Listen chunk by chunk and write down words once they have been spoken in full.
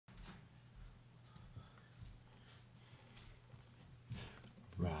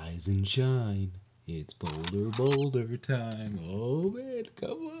Rise and shine, it's Boulder Boulder time. Oh man,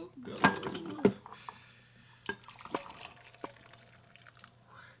 come on, go.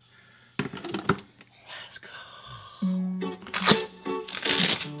 Let's go.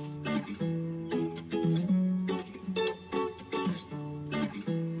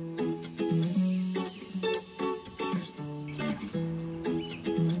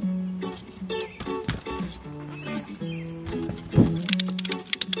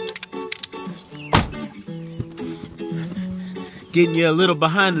 Getting you a little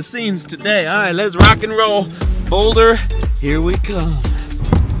behind the scenes today. All right, let's rock and roll. Boulder, here we come.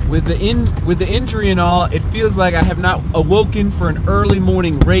 With the injury and all, it feels like I have not awoken for an early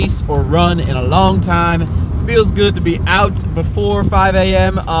morning race or run in a long time. Feels good to be out before 5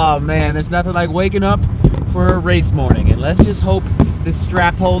 a.m. Oh man, there's nothing like waking up for a race morning. And let's just hope this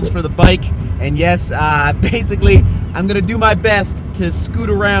strap holds for the bike. And yes, basically, I'm gonna do my best to scoot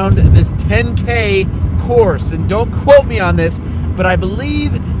around this 10K course. And don't quote me on this, but I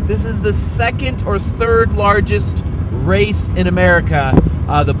believe this is the second or third largest race in America.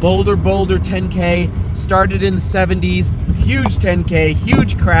 The Boulder Boulder 10K started in the 70s, huge 10K,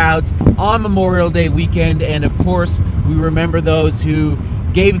 huge crowds on Memorial Day weekend, and of course we remember those who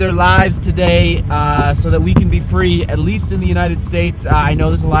gave their lives today so that we can be free, at least in the United States. I know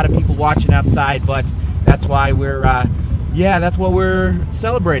there's a lot of people watching outside, but that's why we're that's what we're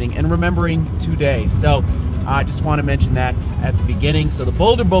celebrating and remembering today. So I just want to mention that at the beginning. So the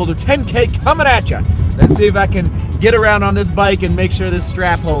Boulder Boulder 10K coming at you. Let's see if I can get around on this bike and make sure this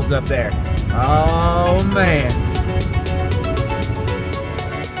strap holds up there. Oh man.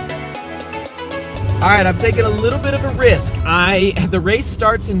 All right, I'm taking a little bit of a risk. The race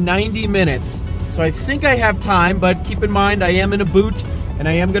starts in 90 minutes, so I think I have time, but keep in mind I am in a boot and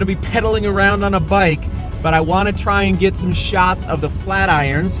I am gonna be pedaling around on a bike, but I wanna try and get some shots of the flat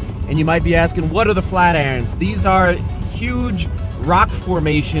irons. And you might be asking, what are the flat irons? These are huge rock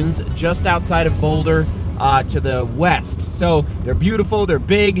formations just outside of Boulder to the west. So they're beautiful, they're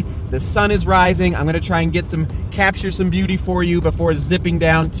big, the sun is rising. I'm gonna try and capture some beauty for you before zipping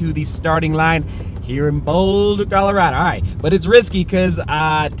down to the starting line here in Boulder, Colorado. All right, but it's risky because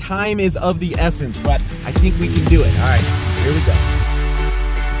time is of the essence, but I think we can do it. All right, here we go.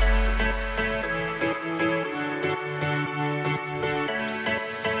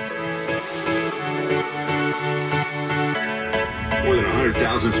 More than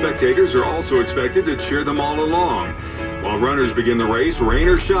 100,000 spectators are also expected to cheer them all along. While runners begin the race, rain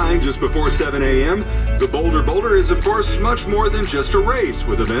or shine, just before 7 a.m., the Boulder Boulder is, of course, much more than just a race,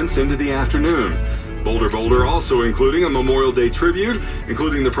 with events into the afternoon. Boulder Boulder also including a Memorial Day tribute,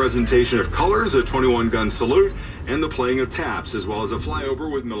 including the presentation of colors, a 21-gun salute, and the playing of taps, as well as a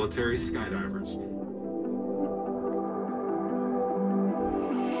flyover with military skydivers.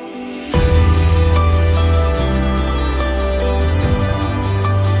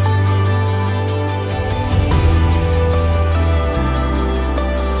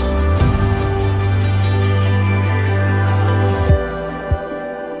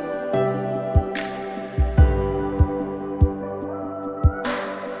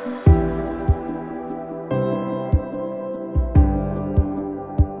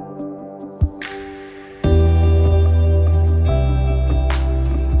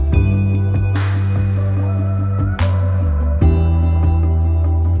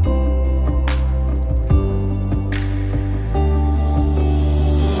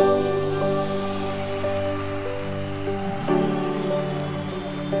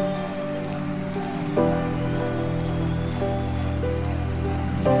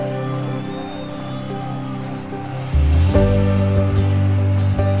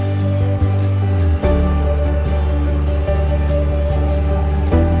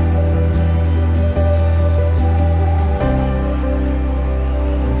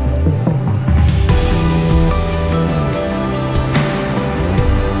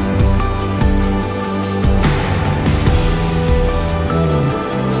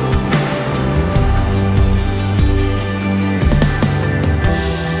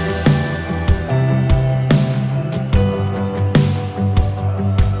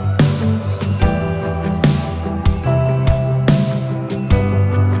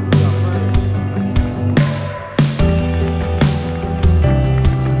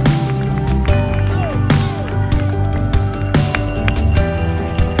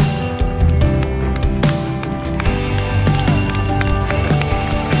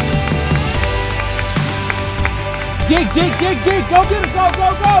 Dig, go get it, go!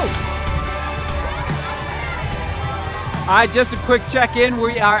 All right, just a quick check-in.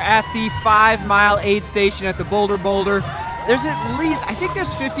 We are at the 5-mile aid station at the Boulder Boulder. there's at least, I think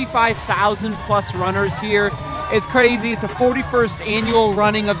there's 55,000 plus runners here. It's crazy. It's the 41st annual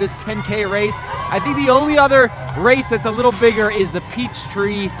running of this 10K race. I think the only other race that's a little bigger is the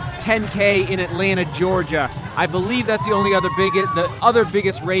Peachtree 10K in Atlanta, Georgia. I believe that's the only other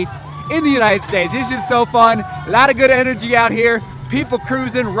biggest race in the United States. It's just so fun. A lot of good energy out here. People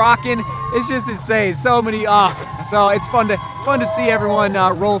cruising, rocking. It's just insane. So many, so it's fun to see everyone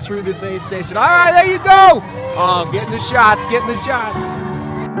roll through this aid station. All right, there you go. Oh, getting the shots, getting the shots.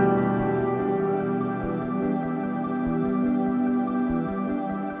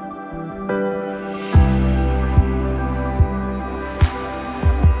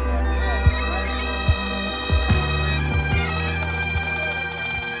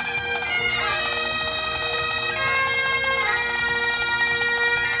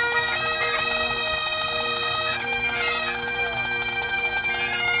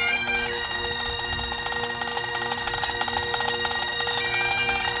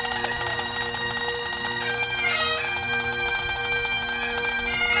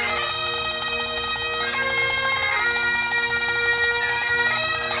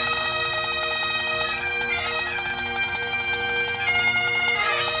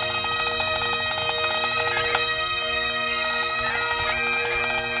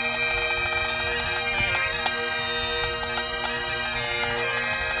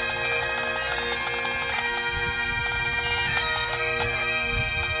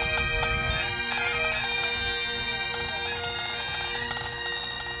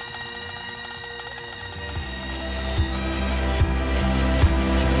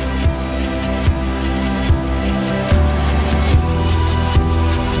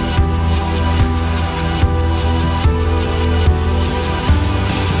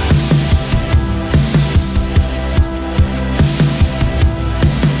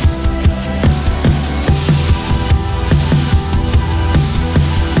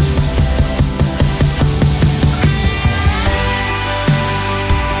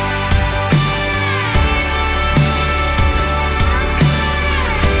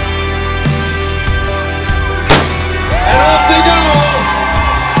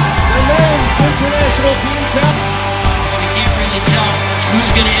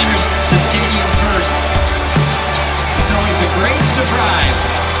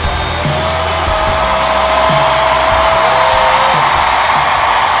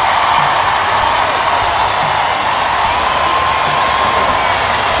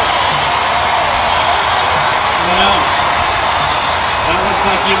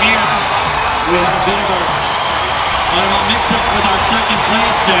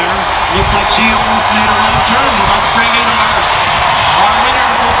 Looks like she almost made a wrong turn, but let's bring in our winner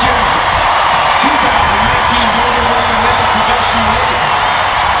of this year's 2019 Boulder Boulder Women's Professional Race.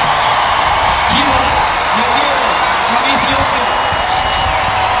 Kiger from Ethiopia.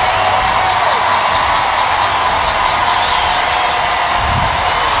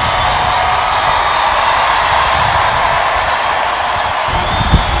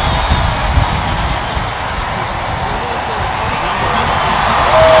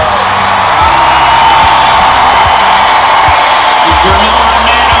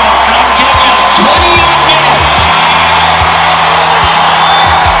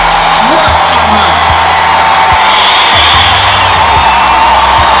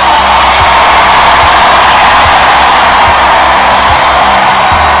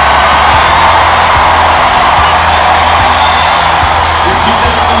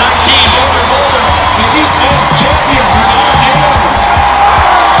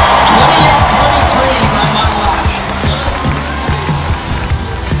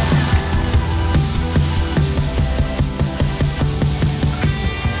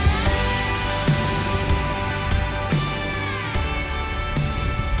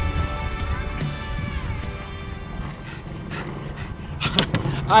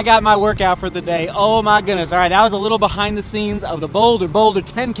 I got my workout for the day. Oh my goodness. All right, that was a little behind the scenes of the Boulder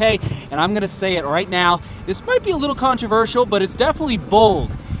 10K, and I'm gonna say it right now. This might be a little controversial, but it's definitely bold.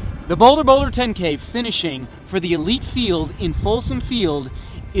 The Boulder 10K finishing for the elite field in Folsom Field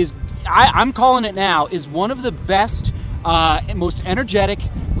is, I'm calling it now, is one of the best, most energetic,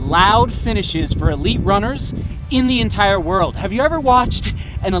 loud finishes for elite runners in the entire world. Have you ever watched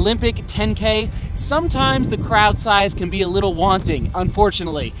an Olympic 10K? Sometimes the crowd size can be a little wanting,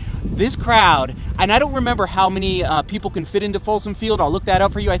 unfortunately. This crowd, and I don't remember how many people can fit into Folsom Field. I'll look that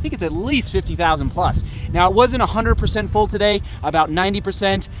up for you. I think it's at least 50,000 plus. Now, it wasn't 100% full today, about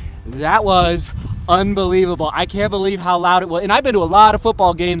 90%. That was unbelievable. I can't believe how loud it was. And I've been to a lot of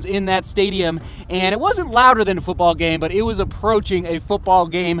football games in that stadium, and it wasn't louder than a football game, but it was approaching a football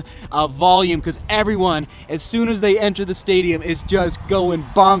game volume, because everyone, as soon as they enter the stadium, is just going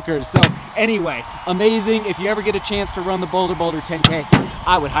bonkers. So anyway, amazing. If you ever get a chance to run the Boulder 10K,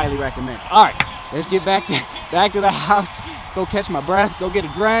 I would highly recommend it. All right, let's get back to the house, go catch my breath, go get a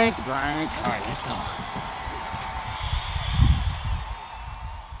drink. All right, let's go.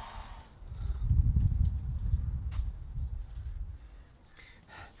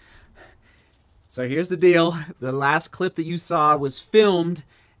 So here's the deal. The last clip that you saw was filmed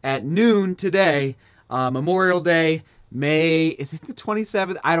at noon today, Memorial Day, May, is it the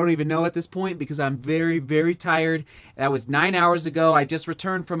 27th? I don't even know at this point because I'm very, very tired. That was 9 hours ago. I just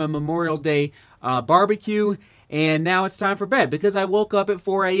returned from a Memorial Day barbecue, and now it's time for bed because I woke up at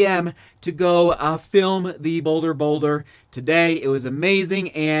 4 a.m. to go film the Boulder today. It was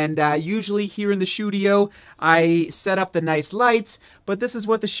amazing, and usually here in the studio, I set up the nice lights, but this is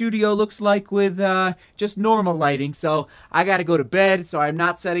what the studio looks like with just normal lighting, so I gotta go to bed, so I'm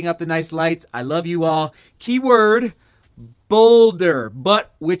not setting up the nice lights. I love you all. Keyword, Boulder,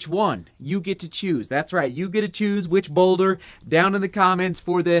 but which one? You get to choose. That's right, you get to choose which boulder. Down in the comments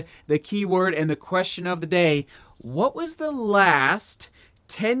for the keyword and the question of the day. What was the last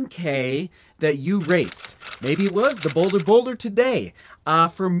 10K that you raced? Maybe it was the Boulder today.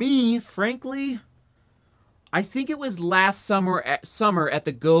 For me, frankly, I think it was last summer at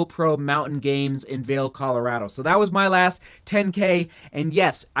the GoPro Mountain Games in Vail, Colorado. So that was my last 10K. And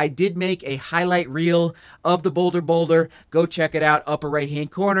yes, I did make a highlight reel of the Boulder. Go check it out, upper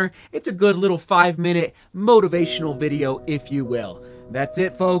right-hand corner. It's a good little 5-minute motivational video, if you will. That's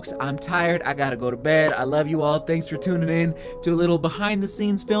it, folks. I'm tired. I gotta go to bed. I love you all. Thanks for tuning in to a little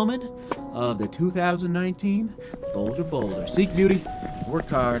behind-the-scenes filming of the 2019 Boulder. Seek beauty, work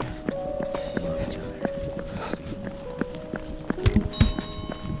hard.